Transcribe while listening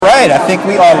right, I think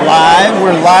we are live.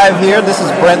 We're live here. This is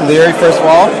Brent Leary, first of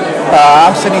all.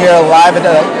 I'm sitting here live at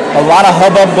a lot of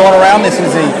hubbub going around. This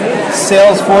is a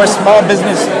Salesforce Small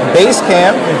Business Base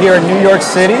Camp here in New York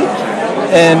City.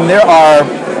 And there are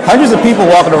hundreds of people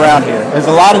walking around here. There's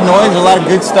a lot of noise, a lot of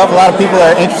good stuff. A lot of people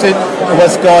are interested in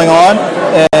what's going on.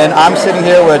 And I'm sitting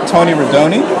here with Tony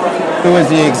Rodoni, who is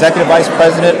the Executive Vice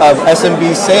President of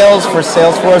SMB Sales for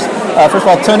Salesforce. First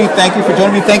of all, Tony, thank you for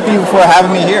joining me. Thank you for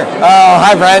having me here. Oh,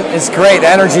 hi, Brent. It's great.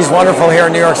 The energy is wonderful here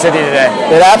in New York City today.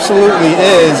 It absolutely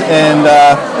is. And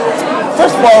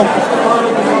first of all,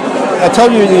 I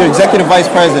told you you're Executive Vice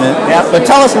President, but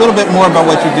tell us a little bit more about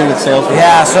what you do with Salesforce.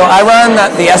 Yeah, so I run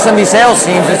the SMB sales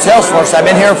teams at Salesforce. I've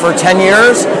been here for 10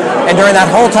 years, and during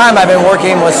that whole time, I've been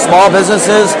working with small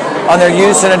businesses on their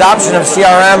use and adoption of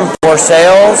CRM for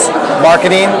sales,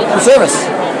 marketing, and service.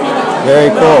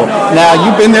 Very cool. Now,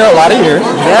 you've been there a lot of years.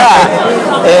 Yeah.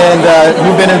 And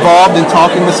you've been involved in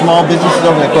talking with small businesses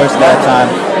over the course of that time.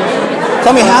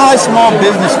 Tell me, how has small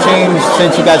business changed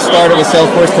since you got started with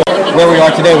Salesforce to where we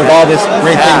are today with all this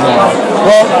great things going on?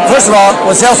 Well, first of all,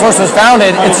 when Salesforce was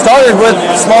founded, it started with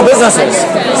small businesses.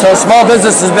 So small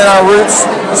business has been our roots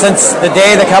since the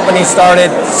day the company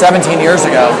started 17 years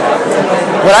ago.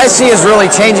 What I see is really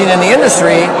changing in the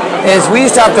industry is we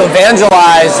used to have to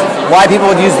evangelize why people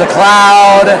would use the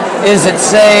cloud. Is it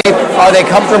safe? Are they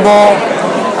comfortable?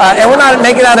 And we're not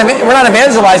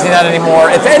evangelizing that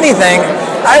anymore. If anything,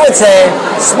 I would say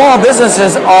small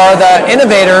businesses are the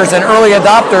innovators and early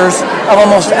adopters of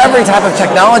almost every type of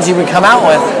technology we come out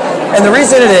with. And the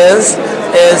reason it is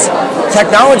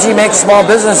technology makes small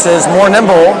businesses more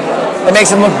nimble. It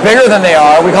makes them look bigger than they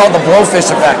are. We call it the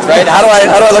blowfish effect, right? How do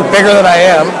I look bigger than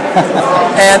I am?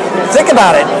 And think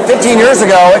about it. 15 years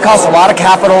ago, it cost a lot of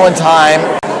capital and time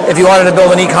if you wanted to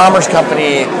build an e-commerce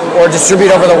company or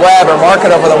distribute over the web or market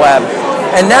over the web.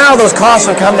 And now those costs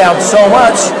have come down so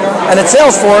much. And at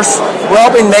Salesforce, we're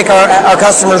helping make our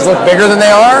customers look bigger than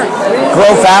they are, grow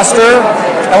faster.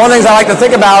 And one of the things I like to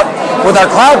think about with our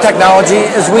cloud technology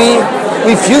is we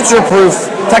future-proof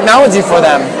technology for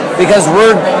them, because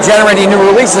we're generating new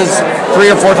releases 3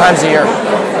 or 4 times a year.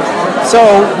 So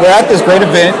we're at this great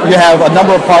event. You have a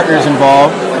number of partners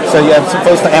involved. So you have some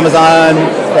folks like Amazon,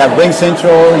 you have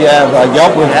RingCentral, you have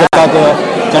Yelp. We'll talk about the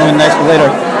gentleman next later.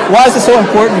 Why is it so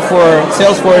important for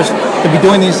Salesforce to be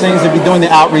doing these things, to be doing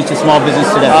the outreach to small business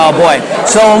today? Oh boy.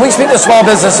 So when we speak to small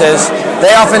businesses,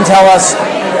 they often tell us,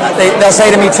 they'll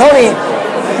say to me, Tony,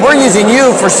 we're using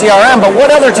you for CRM, but what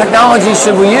other technology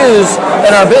should we use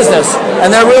in our business?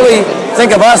 And they really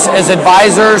think of us as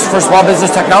advisors for small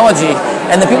business technology.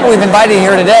 And the people we've invited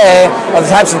here today are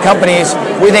the types of companies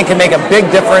we think can make a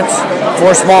big difference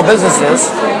for small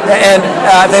businesses. And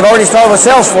they've already started with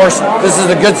Salesforce. This is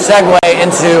a good segue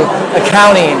into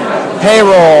accounting,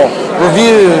 payroll,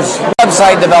 reviews,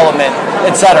 website development,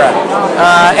 etc.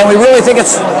 And we really think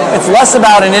it's less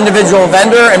about an individual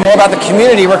vendor and more about the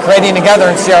community we're creating together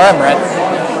in CRM, right?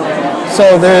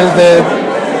 So the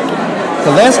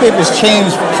landscape has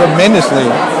changed tremendously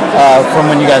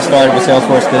from when you guys started with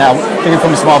Salesforce to now, thinking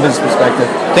from a small business perspective.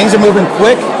 Things are moving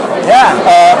quick. Yeah.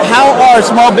 How are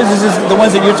small businesses, the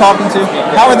ones that you're talking to,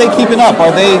 how are they keeping up?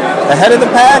 Are they ahead of the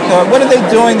pack? Or what are they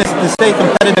doing to stay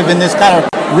competitive in this kind of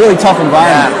really tough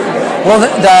environment? Yeah. Well,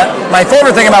 my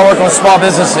favorite thing about working with small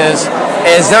businesses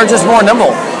is they're just more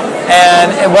nimble.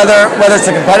 And whether it's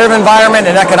a competitive environment,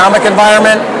 an economic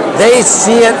environment, they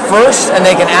see it first and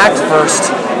they can act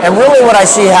first. And really what I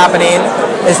see happening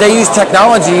is they use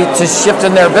technology to shift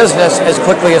in their business as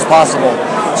quickly as possible.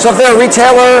 So if they're a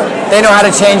retailer, they know how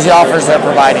to change the offers they're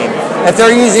providing. If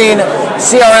they're using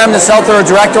CRM to sell through a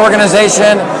direct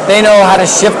organization, they know how to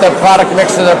shift their product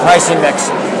mix to their pricing mix.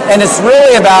 And it's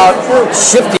really about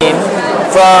shifting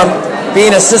from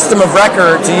being a system of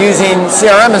record to using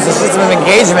CRM as a system of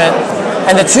engagement.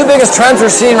 And the 2 biggest trends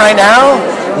we're seeing right now,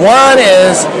 one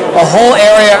is a whole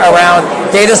area around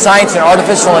data science and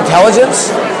artificial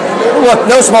intelligence. Look,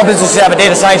 no small business should have a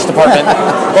data science department,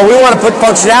 but we want to put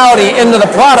functionality into the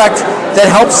product that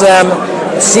helps them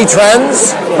see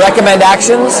trends, recommend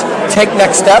actions, take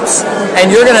next steps, and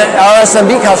our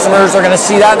SMB customers are going to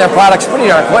see that in their products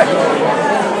pretty darn quick.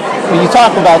 When you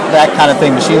talk about that kind of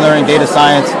thing, machine learning, data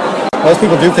science, most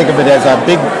people do think of it as a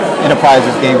big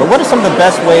enterprises game, but what are some of the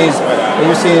best ways that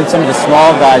you're seeing some of the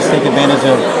small guys take advantage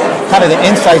of kind of the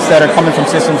insights that are coming from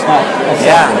systems now?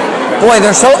 Yeah. Boy,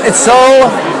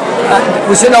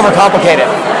 we shouldn't overcomplicate it.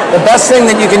 The best thing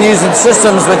that you can use in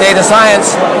systems with data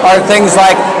science are things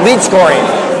like lead scoring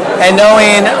and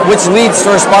knowing which leads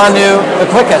to respond to the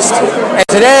quickest. And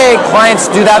today, clients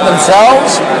do that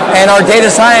themselves, and our data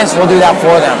science will do that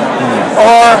for them.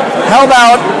 Or how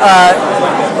about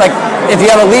like if you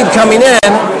have a lead coming in,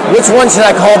 which one should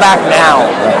I call back now?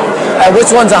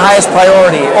 Which one's the highest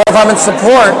priority? Or if I'm in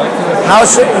support, how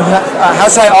should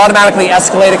I automatically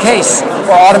escalate a case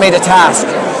or automate a task?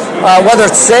 Whether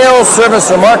it's sales, service,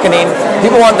 or marketing,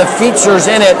 people want the features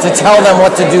in it to tell them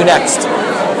what to do next.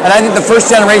 And I think the first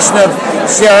generation of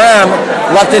CRM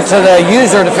left it to the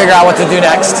user to figure out what to do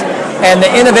next. And the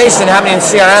innovation happening in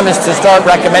CRM is to start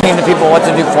recommending to people what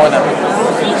to do for them.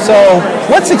 So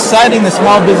what's exciting the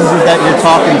small businesses that you're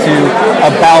talking to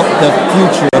about the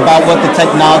future, about what the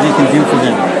technology can do for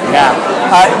them? Yeah.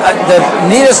 The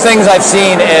neatest things I've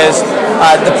seen is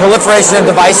the proliferation of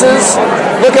devices.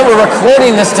 Look at, we're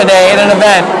recording this today at an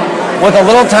event with a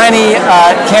little tiny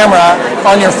camera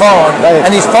on your phone. Right.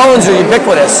 And these phones are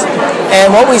ubiquitous.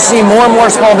 And what we see more and more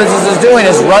small businesses doing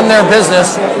is run their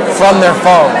business from their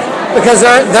phone. Because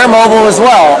they're mobile as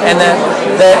well. And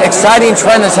the exciting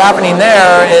trend that's happening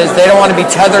there is they don't want to be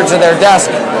tethered to their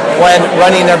desk when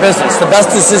running their business. The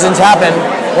best decisions happen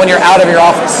when you're out of your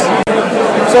office.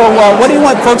 So what do you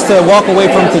want folks to walk away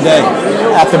from today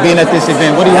after being at this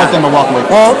event? What do you want them to walk away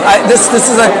from? Well, this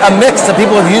is a mix of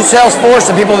people who've used Salesforce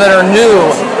and people that are new,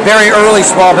 very early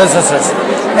small businesses.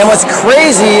 And what's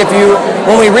crazy,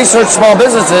 when we research small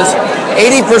businesses,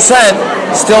 80%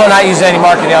 still are not using any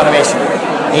marketing automation.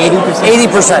 80%?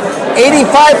 80%.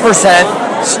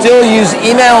 85% still use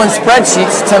email and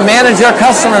spreadsheets to manage their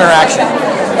customer interaction.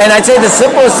 And I'd say the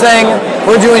simplest thing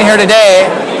we're doing here today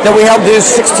that we helped do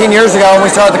 16 years ago when we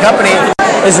started the company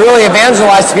is really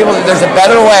evangelize to people that there's a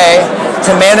better way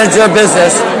to manage their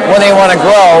business when they want to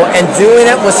grow, and doing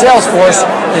it with Salesforce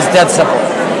is dead simple.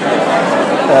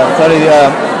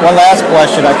 One last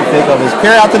question I can think of is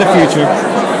peer out to the future.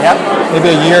 Yep.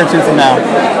 Maybe a year or two from now,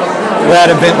 we're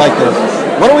at an event like this.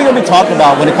 What are we going to be talking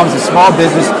about when it comes to small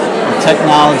business and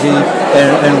technology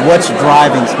and what's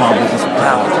driving small business?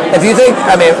 If you think,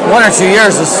 1 or 2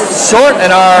 years is short in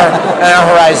our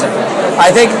horizon. I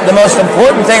think the most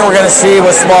important thing we're going to see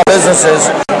with small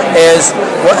businesses is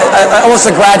almost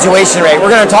a graduation rate. We're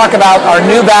going to talk about our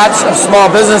new batch of small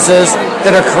businesses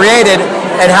that are created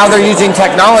and how they're using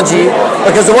technology,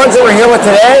 because the ones that we're here with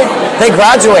today, they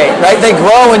graduate, right? They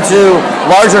grow into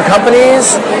larger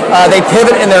companies. They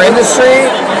pivot in their industry.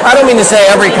 I don't mean to say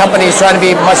every company is trying to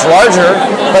be much larger,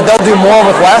 but they'll do more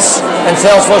with less, and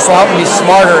Salesforce will help them be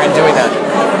smarter in doing that.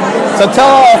 So tell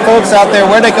our folks out there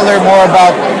where they can learn more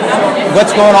about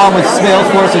what's going on with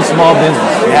Salesforce and small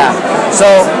business. Yeah. So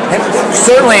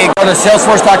certainly go to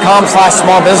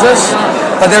salesforce.com/smallbusiness,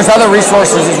 but there's other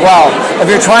resources as well. If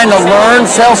you're trying to learn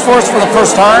Salesforce for the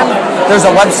first time, there's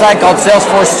a website called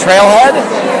Salesforce Trailhead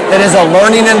that is a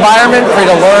learning environment for you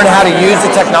to learn how to use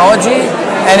the technology.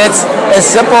 And it's as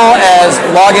simple as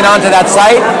logging onto that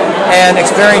site and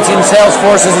experiencing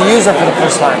Salesforce as a user for the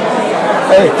first time.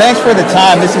 Hey, thanks for the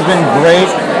time. This has been great.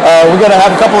 We're going to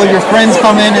have a couple of your friends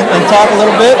come in and talk a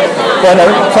little bit. But a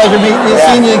pleasure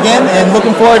seeing you again, and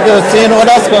looking forward to seeing what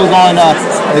else goes on,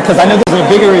 because I know there's a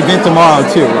bigger event tomorrow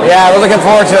too. Yeah, we're looking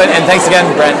forward to it, and thanks again,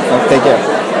 Brent. Take care.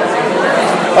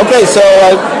 Okay, so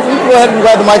go ahead and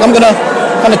grab the mic. I'm going to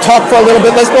kind of talk for a little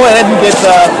bit. Let's go ahead and get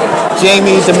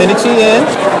Jamie Domenici in.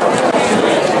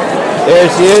 There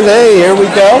she is. Hey, here we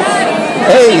go.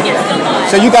 Hey,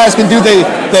 so you guys can do the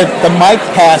mic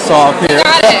pass off here.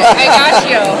 Got it. I got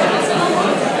you.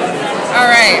 All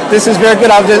right. This is very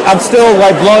good. I'm still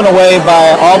like blown away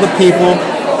by all the people.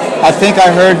 I think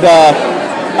I heard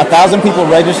 1,000 people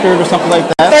registered or something like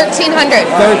that. 1,300.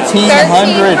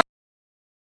 1,300.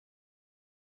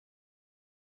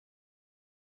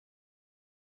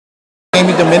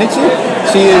 Amy Domenici.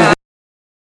 She is.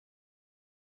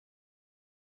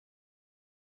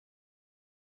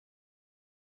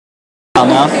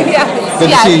 Now. Yeah. Good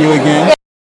to see you again. Yeah.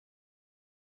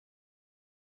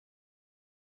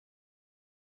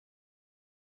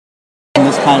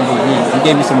 This kind of event, you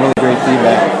gave me some really great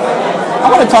feedback. I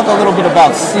want to talk a little bit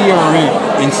about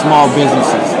CRM in small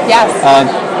businesses. Yes.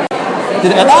 The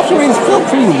adoption rates feel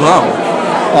pretty low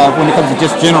when it comes to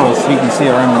just general speaking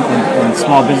CRM in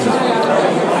small businesses.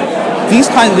 These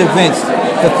kinds of events,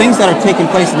 the things that are taking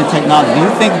place in the technology, do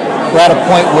you think we're at a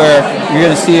point where you're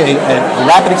going to see a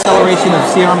rapid acceleration of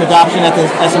CRM adoption at the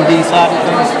SMB side of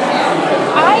things?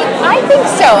 I think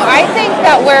so. I think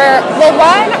that we're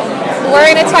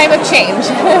in a time of change,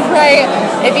 right?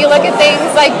 If you look at things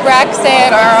like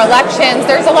Brexit or elections,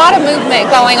 there's a lot of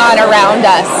movement going on around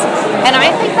us. And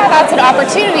I think that that's an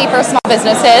opportunity for small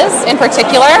businesses in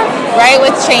particular, right?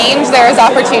 With change, there is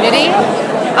opportunity.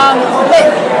 But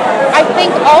I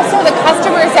think also the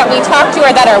customers that we talk to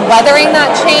or that are weathering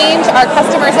that change are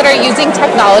customers that are using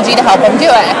technology to help them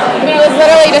do it. I was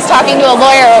literally just talking to a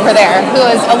lawyer over there who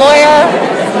is a lawyer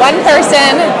one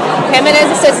person, him and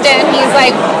his assistant. He's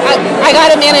like, I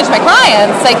got to manage my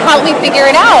clients. Like, help me figure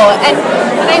it out. And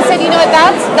I said, you know what?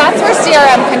 That's where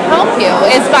CRM can help you,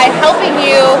 is by helping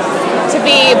you to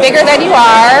be bigger than you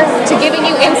are, to giving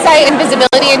you insight and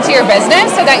visibility into your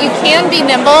business so that you can be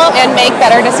nimble and make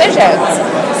better decisions.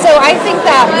 So I think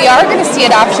that we are going to see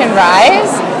adoption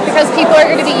rise because people are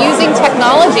going to be using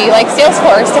technology like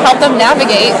Salesforce to help them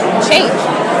navigate change.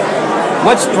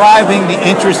 What's driving the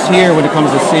interest here when it comes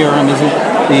to CRM? Is it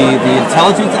the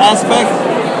intelligence aspect,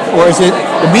 or is it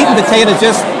the meat and potatoes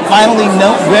just finally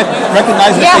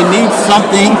recognize that they need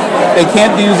something? They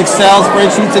can't use Excel,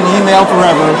 spreadsheets, and email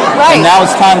forever, and now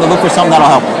it's time to look for something that'll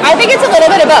help them. I think it's a little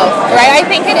bit of both, right? I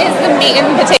think it is the meat and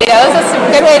potatoes. That's a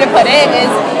good way to put it,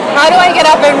 is how do I get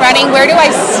up and running? Where do I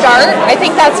start? I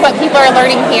think that's what people are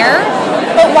learning here.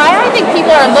 But why I think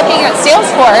people are looking at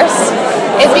Salesforce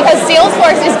is because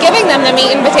Salesforce is giving them the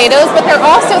meat and potatoes, but they're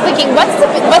also thinking, what's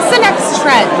the next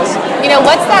trend? You know,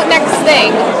 what's that next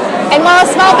thing? And while a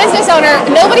small business owner,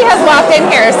 nobody has walked in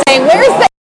here saying, where's the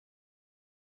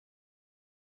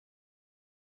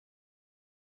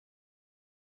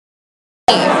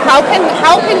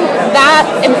how can that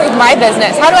improve my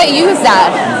business? How do I use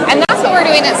that? And that's what we're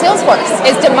doing at Salesforce,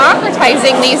 is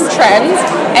democratizing these trends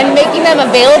and making them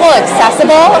available,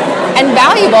 accessible, and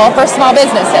valuable for small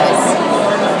businesses.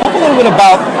 Talk a little bit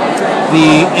about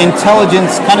the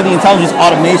intelligence, kind of the intelligence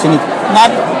automation. It's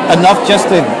not enough just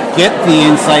to get the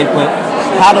insight, but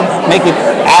how to make it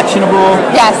actionable.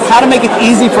 Yes. How to make it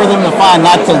easy for them to find,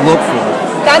 not to look for.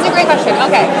 That's a great question.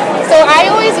 Okay. So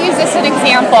I always use this as an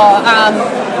example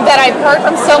that I've heard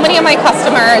from so many of my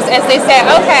customers is they say,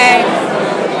 okay,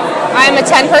 I'm a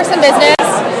 10-person business.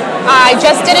 I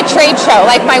just did a trade show.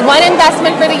 Like my one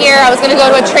investment for the year, I was going to go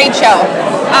to a trade show.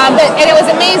 And it was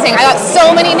amazing. I got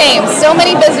so many names, so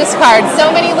many business cards,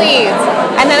 so many leads.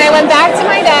 And then I went back to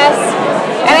my desk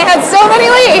and I had so many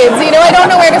leads. You know, I don't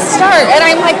know where to start. And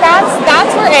I'm like,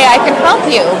 that's where AI can help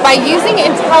you by using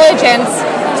intelligence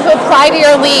to apply to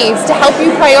your leads to help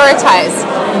you prioritize.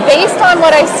 Based on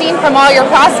what I've seen from all your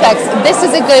prospects, this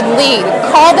is a good lead.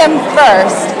 Call them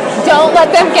first. Don't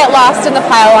let them get lost in the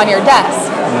pile on your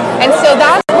desk. And so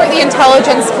that's where the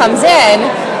intelligence comes in.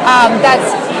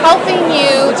 That's helping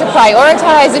you to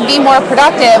prioritize and be more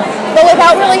productive, but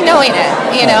without really knowing it.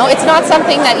 You know, it's not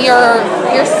something that you're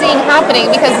seeing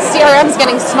happening because the CRM is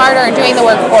getting smarter and doing the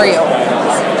work for you.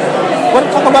 What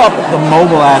talk about the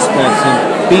mobile aspects and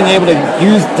being able to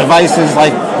use devices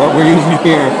like what we're using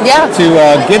here to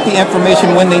get the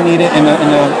information when they need it in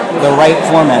the right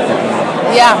format that they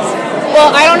need. Yeah.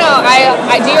 Well, I don't know.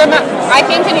 I do remember. I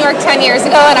came to New York 10 years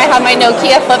ago, and I had my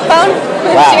Nokia flip phone.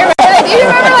 Wow. Do you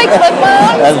remember like flip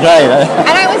phones? That's right.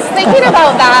 And I was thinking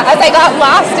about that as I got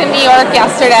lost in New York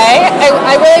yesterday.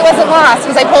 I really wasn't lost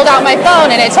because I pulled out my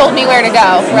phone and it told me where to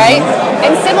go, right?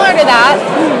 And similar to that,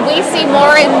 we see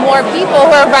more and more people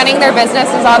who are running their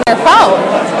businesses on their phone.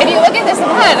 If you look at this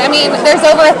event, I mean, there's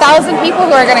over 1,000 people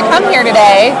who are going to come here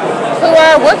today who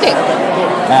are working.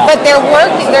 Wow. But they're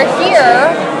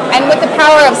here. And with the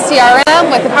power of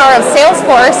CRM, with the power of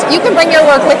Salesforce, you can bring your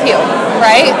work with you,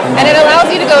 right? And it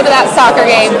allows you to go to that soccer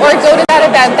game or go to that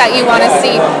event that you want to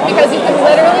see because you can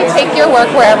literally take your work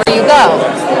wherever you go.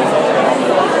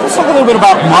 Let's talk a little bit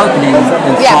about marketing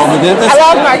and small business. I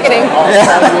love marketing.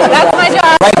 That's my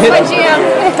job. That's my jam.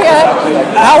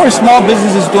 How are small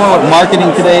businesses doing with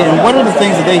marketing today, and what are the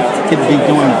things that they could be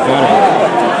doing better?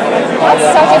 That's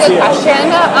such a good question.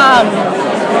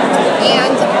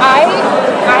 And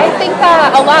I think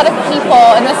that a lot of people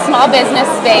in the small business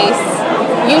space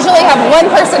usually have one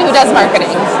person who does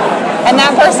marketing, and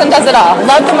that person does it all.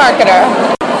 Love the marketer.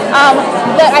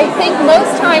 But I think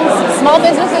most times small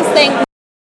businesses think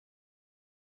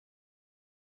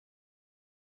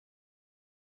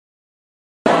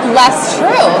less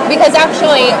true, because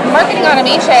actually marketing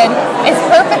automation is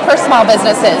perfect for small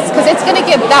businesses because it's going to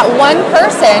give that one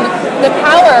person the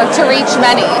power to reach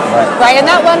many, right? And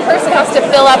that one person has to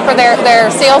fill up for their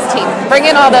sales team, bring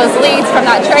in all those leads from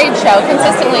that trade show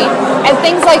consistently. And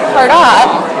things like Pardot,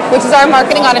 which is our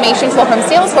marketing automation tool from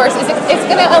Salesforce, it's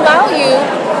going to allow you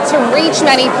to reach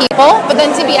many people, but then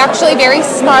to be actually very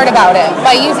smart about it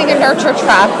by using a nurture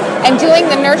trap and doing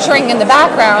the nurturing in the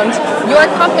background. Your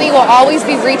company will always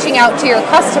be reaching out to your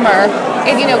customer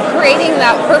and, you know, creating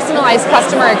that personalized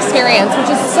customer experience, which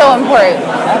is so important.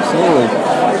 Absolutely.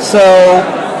 So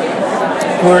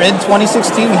we're in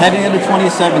 2016, heading into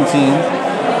 2017.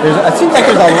 It seems like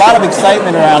there's a lot of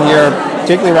excitement around here,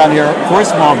 particularly around here for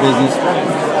small business.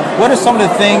 What are some of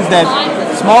the things that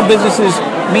small businesses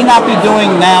may not be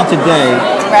doing now today,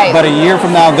 but a year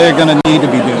from now they're going to need to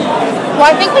be doing? Well,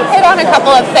 I think we hit on a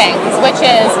couple of things, which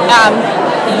is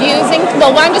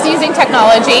one, just using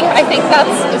technology. I think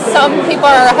that's, some people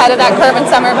are ahead of that curve and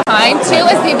some are behind. Two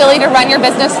is the ability to run your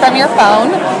business from your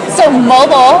phone. So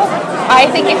mobile,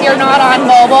 I think if you're not on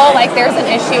mobile, like there's an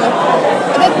issue.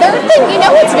 The third thing,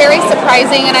 what's very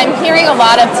surprising, and I'm hearing a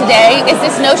lot of today, is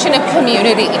this notion of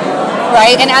community,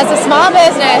 right? And as a small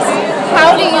business,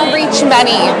 how do you reach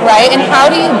many, right? And how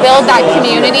do you build that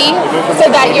community so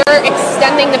that you're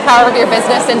extending the power of your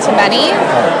business into many?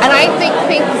 And I think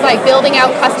things like building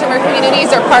out customer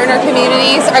communities or partner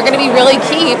communities are going to be really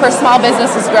key for small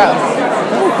businesses' growth.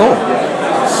 Oh, cool.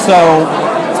 So,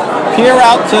 peer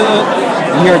out to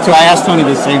here too. I asked Tony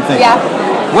the same thing. Yeah.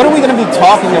 What are we going to be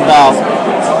talking about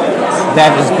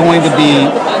that is going to be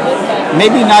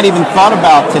maybe not even thought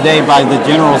about today by the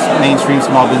general mainstream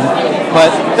small business, but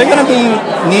they're going to be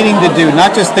needing to do,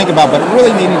 not just think about, but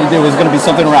really needing to do is going to be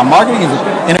something around marketing, is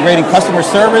integrating customer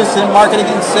service and marketing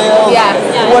and sales. Yeah.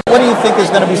 What do you think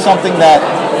is going to be something that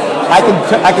I can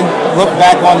look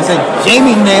back on and say,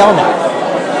 Jamie nailed it?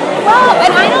 Well,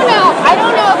 and I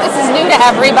don't know if this is new to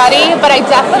everybody, but I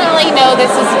definitely know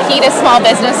this is key to small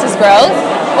businesses' growth,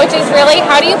 which is really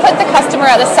how do you put the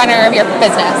customer at the center of your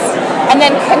business? And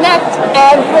then connect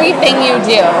everything you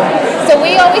do. So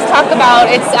we always talk about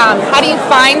how do you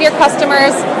find your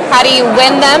customers, how do you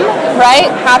win them, right?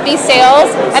 Happy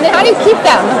sales, and then how do you keep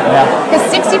them? Because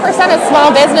 60% of small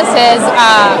businesses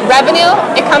revenue,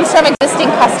 it comes from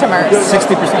existing customers.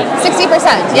 60%.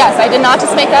 60%, yes. I did not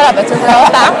just make that up. It's a real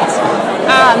fact.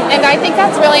 And I think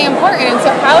that's really important. And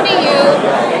so how do you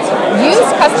use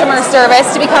customer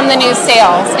service to become the new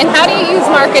sales? And how do you use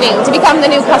marketing to become the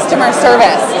new customer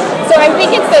service? So I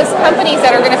think it's those companies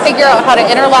that are going to figure out how to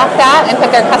interlock that and put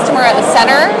their customer at the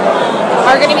center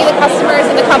are going to be the customers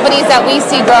and the companies that we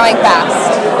see growing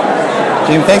fast.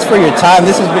 Jim, thanks for your time.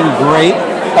 This has been great.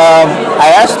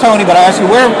 I asked Tony, but I asked you,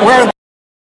 where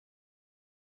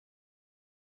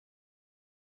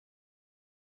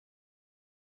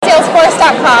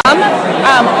Salesforce.com.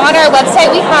 On our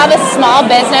website, we have a small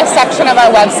business section of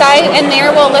our website, and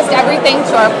there we'll list everything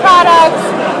to our products,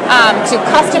 to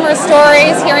customer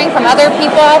stories, hearing from other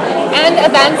people, and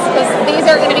events, because these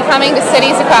are going to be coming to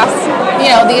cities across,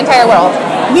 the entire world.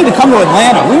 You need to come to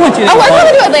Atlanta. We want you to. Oh, we're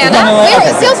coming to Atlanta.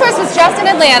 Okay. Salesforce was just in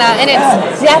Atlanta, and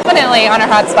it's definitely on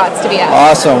our hot spots to be at.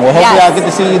 Awesome. Well, hopefully I'll get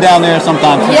to see you down there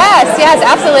sometime soon. Yes,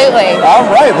 absolutely. All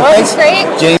right. Well, thanks, great.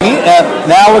 Jamie.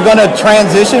 Now we're going to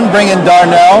transition, bring in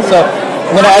Darnell. So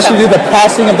I'm going to ask you to do the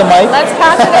passing of the mic. Let's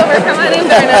pass it over. Come on in,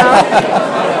 Darnell.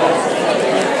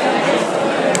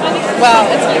 Well,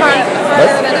 it's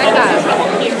harder than I thought.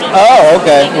 Oh,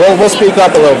 okay. Well, we'll speak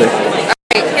up a little bit. All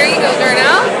right, here you go,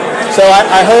 Darnell. So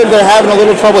I heard they're having a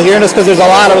little trouble hearing us because there's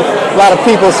a lot of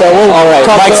people. So we'll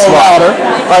talk a little louder.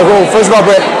 All right. Well, first of all,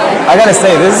 Brett, I gotta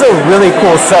say this is a really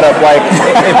cool setup. Like,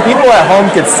 if people at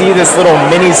home could see this little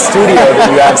mini studio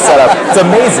that you have set up, it's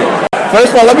amazing.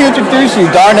 First of all, let me introduce you,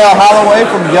 Darnell Holloway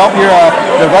from Yelp. You're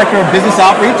the Director of Business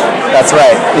Outreach. That's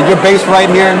right. And you're based right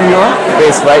here in New York?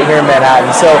 Based right here in Manhattan.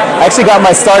 So I actually got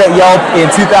my start at Yelp in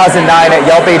 2009 at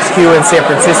Yelp HQ in San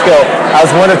Francisco. I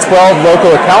was one of 12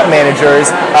 local account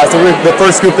managers. So we were the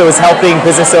first group that was helping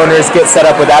business owners get set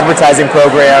up with advertising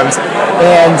programs.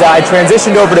 And I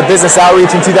transitioned over to business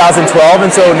outreach in 2012.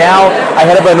 And so now I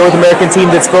head up a North American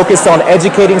team that's focused on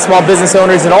educating small business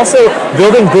owners and also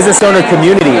building business owner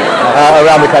community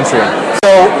around the country.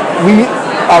 So we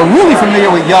are really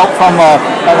familiar with Yelp from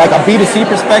like a B2C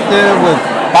perspective with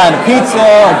buying a pizza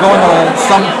or going to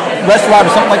some restaurant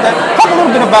or something like that. Talk a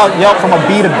little bit about Yelp from a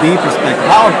B2B perspective.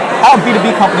 How are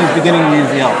B2B companies beginning to use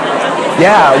Yelp?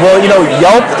 Yeah, well,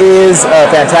 Yelp is a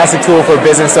fantastic tool for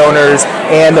business owners,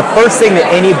 and the first thing that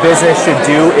any business should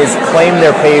do is claim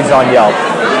their page on Yelp.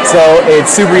 So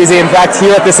it's super easy. In fact,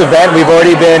 here at this event,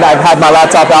 I've had my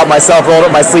laptop out myself, rolled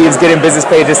up my sleeves, getting business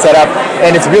pages set up,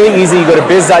 and it's really easy. You go to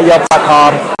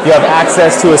biz.yelp.com, you have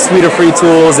access to a suite of free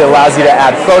tools that allows you to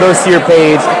add photos to your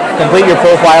page, complete your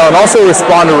profile, and also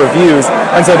respond to reviews.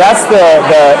 And so that's the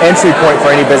entry point for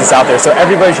any business out there. So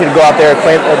everybody should go out there,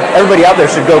 everybody out there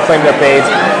should go claim their page.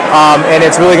 And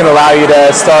it's really going to allow you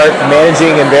to start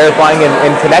managing and verifying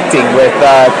and connecting with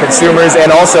consumers, and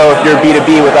also if you're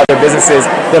B2B with other businesses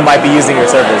that might be using your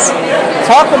service.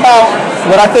 Talk about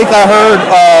what I think I heard,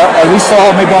 at least saw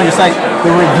maybe on your site,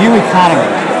 the review economy.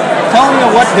 Tell me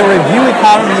what the review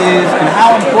economy is and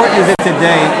how important is it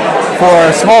today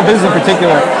for small business in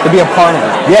particular to be a part of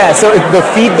it? Yeah, so the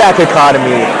feedback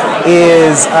economy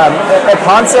is a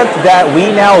concept that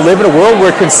we now live in a world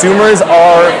where consumers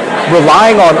are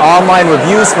relying on online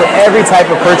reviews for every type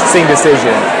of purchasing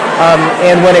decision.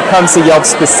 And when it comes to Yelp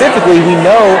specifically, we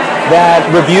know that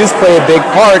reviews play a big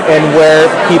part in where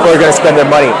people are going to spend their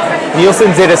money.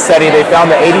 Nielsen did a study. They found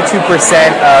that 82%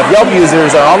 of Yelp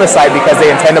users are on the site because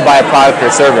they intend to buy a product or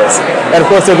service. And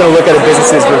of course, they're going to look at a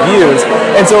business's reviews.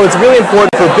 And so it's really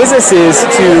important for businesses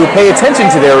to pay attention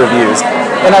to their reviews.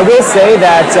 And I will say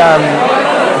that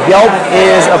Yelp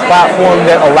is a platform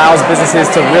that allows businesses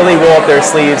to really roll up their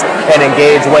sleeves and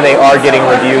engage when they are getting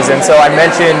reviews. And so I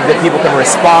mentioned that people can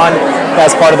respond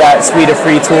as part of that suite of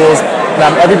free tools.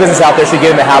 Every business out there should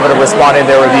get in the habit of responding to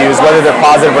their reviews, whether they're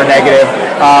positive or negative,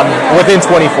 within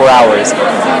 24 hours.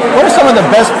 What are some of the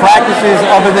best practices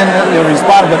other than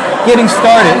responding, but getting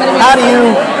started? How do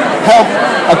you help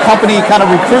a company kind of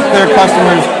recruit their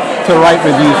customers to write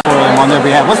reviews for them on their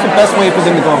behalf? What's the best way for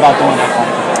them to go about doing that?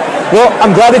 Well,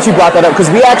 I'm glad that you brought that up because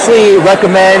we actually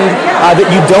recommend that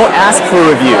you don't ask for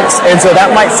reviews. And so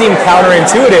that might seem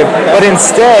counterintuitive, but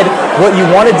instead what you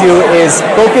want to do is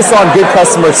focus on good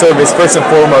customer service first and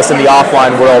foremost in the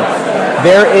offline world.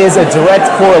 There is a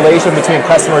direct correlation between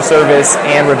customer service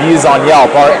and reviews on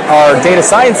Yelp. Our data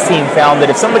science team found that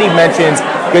if somebody mentions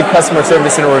good customer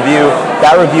service in a review,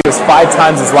 that review is 5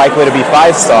 times as likely to be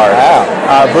 5-star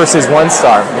versus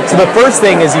 1-star. So the first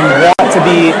thing is you want to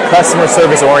be customer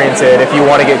service oriented if you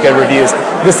want to get good reviews.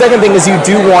 The second thing is you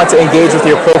do want to engage with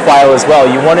your profile as well.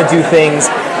 You want to do things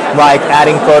like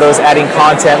adding photos, adding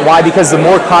content. Why? Because the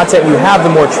more content you have,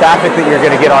 the more traffic that you're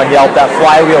going to get on Yelp. That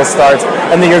flywheel starts,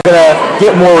 and then you're going to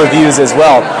get more reviews as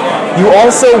well. You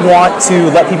also want to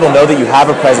let people know that you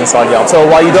have a presence on Yelp. So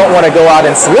while you don't want to go out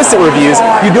and solicit reviews,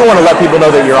 you do want to let people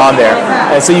know that you're on there.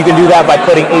 And so you can do that by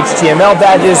putting HTML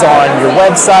badges on your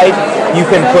website. You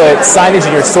can put signage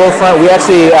in your storefront. We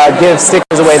actually give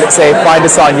stickers away that say, "Find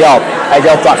us on Yelp" at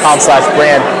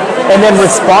yelp.com/brand. And then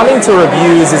responding to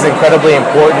reviews is incredibly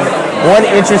important. One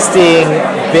interesting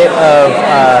bit of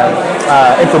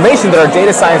information that our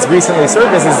data science recently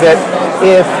surfaced is that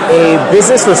if a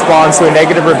business responds to a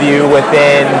negative review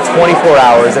within 24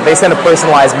 hours, if they send a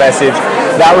personalized message,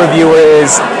 that reviewer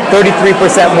is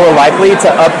 33% more likely to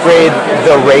upgrade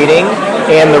the rating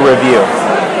and the review.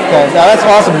 Okay, now that's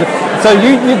awesome. So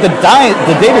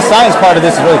the data science part of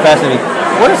this is really fascinating.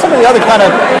 What are some of the other kind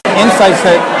of insights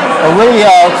that are really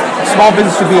small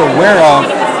business should be aware of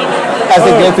as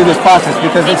they go through this process?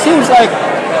 Because it seems like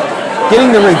getting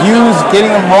the reviews,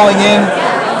 getting them rolling in,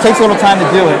 takes a little time to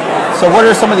do it. So what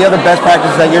are some of the other best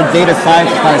practices that your data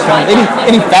science is kind of showing?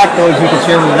 Any factoids you can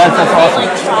share with me? That's awesome.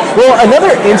 Well,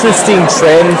 another interesting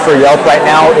trend for Yelp right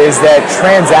now is that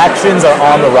transactions are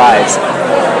on the rise.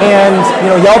 And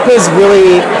Yelp has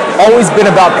really always been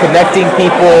about connecting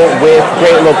people with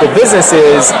great local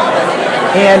businesses,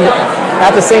 and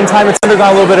at the same time, it's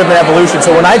undergone a little bit of an evolution. So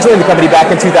when I joined the company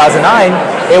back in 2009,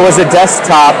 it was a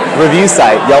desktop review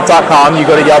site, Yelp.com. You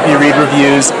go to Yelp, you read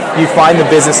reviews, you find the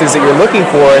businesses that you're looking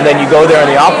for, and then you go there in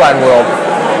the offline world.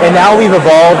 And now we've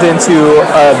evolved into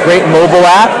a great mobile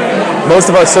app. Most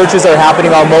of our searches are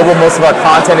happening on mobile. Most of our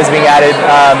content is being added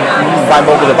by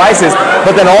mobile devices.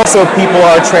 But then also people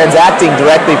are transacting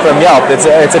directly from Yelp. It's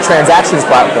a transactions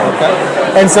platform.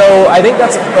 And so I think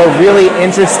that's a really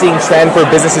interesting trend for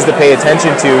businesses to pay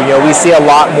attention to. We see a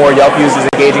lot more Yelp users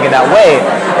engaging in that way.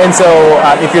 And so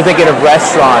if you're thinking of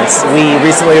restaurants, we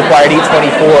recently acquired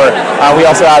Eat24. We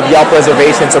also have Yelp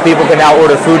reservations, so people can now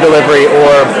order food delivery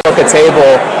or book a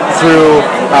table through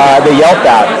the Yelp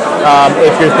app.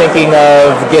 If you're thinking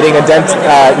of getting a dentist,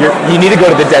 you need to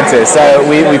go to the dentist.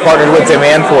 We partnered with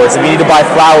Demand Force. If you need to buy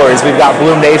flowers, we've got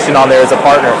Bloom Nation on there as a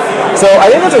partner. So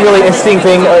I think that's a really interesting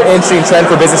thing, interesting trend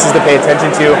for businesses to pay attention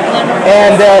to.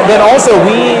 And then also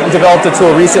we developed a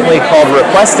tool recently called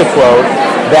Request a Quote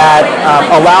that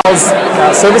allows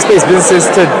service-based businesses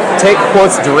to take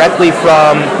quotes directly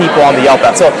from people on the Yelp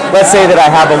app. So let's say that I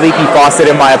have a leaky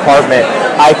faucet in my apartment.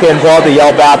 I can go out the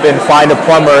Yelp app and find a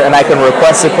plumber, and I can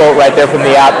request a quote right there from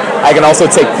the app. I can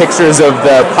also take pictures of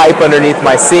the pipe underneath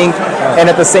my sink, and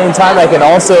at the same time I can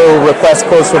also request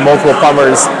quotes from multiple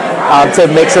plumbers to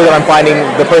make sure that I'm finding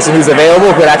the person who's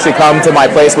available who can actually come to my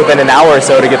place within an hour or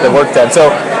so to get the work done. So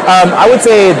I would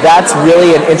say that's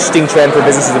really an interesting trend for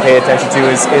businesses to pay attention to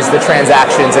is the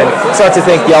transactions, and start to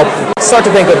think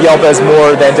of Yelp as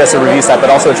more than just a review site,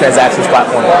 but also a transactions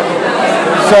platform.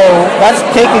 So that's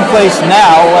taking place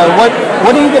now.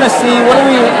 What are you going to see? What do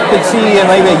we could see in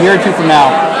maybe a year or two from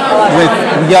now with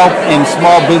Yelp and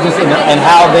small business and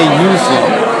how they use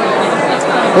Yelp?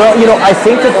 Well, I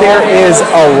think that there is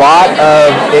a lot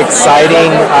of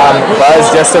exciting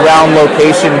buzz just around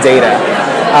location data.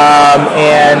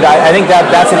 And I think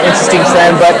that's an interesting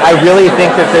trend, but I really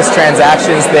think that this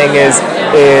transactions thing is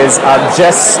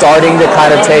just starting to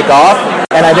kind of take off.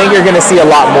 And and I think you're going to see a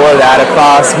lot more of that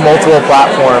across multiple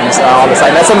platforms on the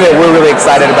site. And that's something that we're really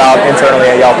excited about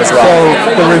internally at Yelp as well.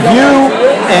 So the review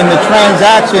and the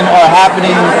transaction are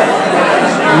happening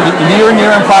near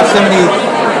in proximity,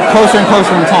 closer and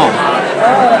closer in time.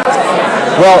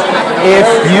 Well, if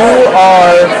you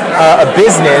are a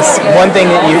business, one thing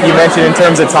that you mentioned in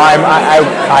terms of time,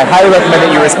 I highly recommend that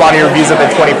you respond to your reviews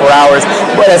within 24 hours.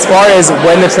 But as far as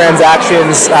when the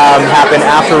transactions happen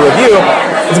after review,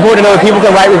 it's important to know that people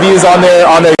can write reviews on their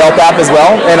Yelp app as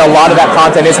well, and a lot of that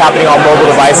content is happening on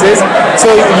mobile devices. So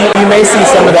you may see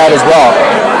some of that as well.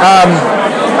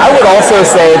 I would also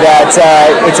say that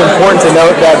it's important to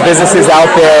note that businesses out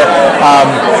there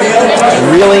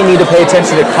really need to pay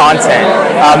attention to content.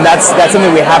 That's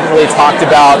something we haven't really talked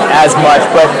about as much,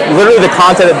 but literally the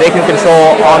content that they can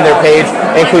control on their page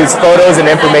includes photos and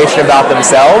information about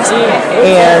themselves.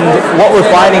 And what we're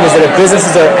finding is that if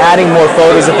businesses are adding more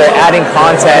photos, if they're adding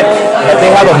content, if they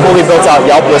have a fully built out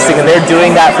Yelp listing and they're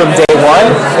doing that from day one,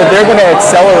 then they're going to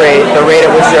accelerate the rate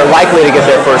at which they're likely to get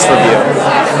their first review.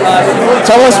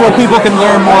 Tell us where people can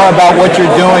learn more about what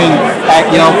you're doing at,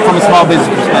 from a small business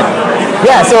perspective.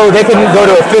 Yeah, so they can go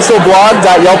to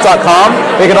officialblog.yelp.com.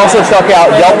 They can also check out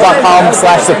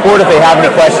yelp.com/support if they have any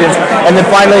questions. And then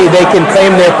finally, they can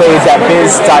claim their page at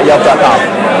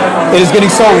biz.yelp.com. It is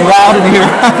getting so loud in here.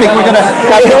 I think we're going to...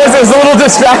 It was a little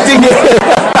distracting.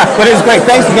 But it's great.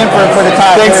 Thanks again for the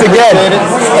time. Thanks again.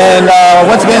 And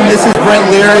once again, this is Brent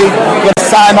Leary. Going to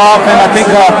sign off and I think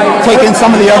take in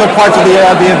some of the other parts of the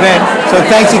event. So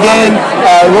thanks again.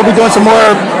 We'll be doing some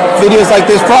more videos like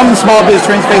this from Small Biz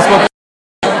Trends Facebook.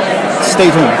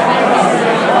 Stay tuned.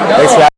 Thanks, guys.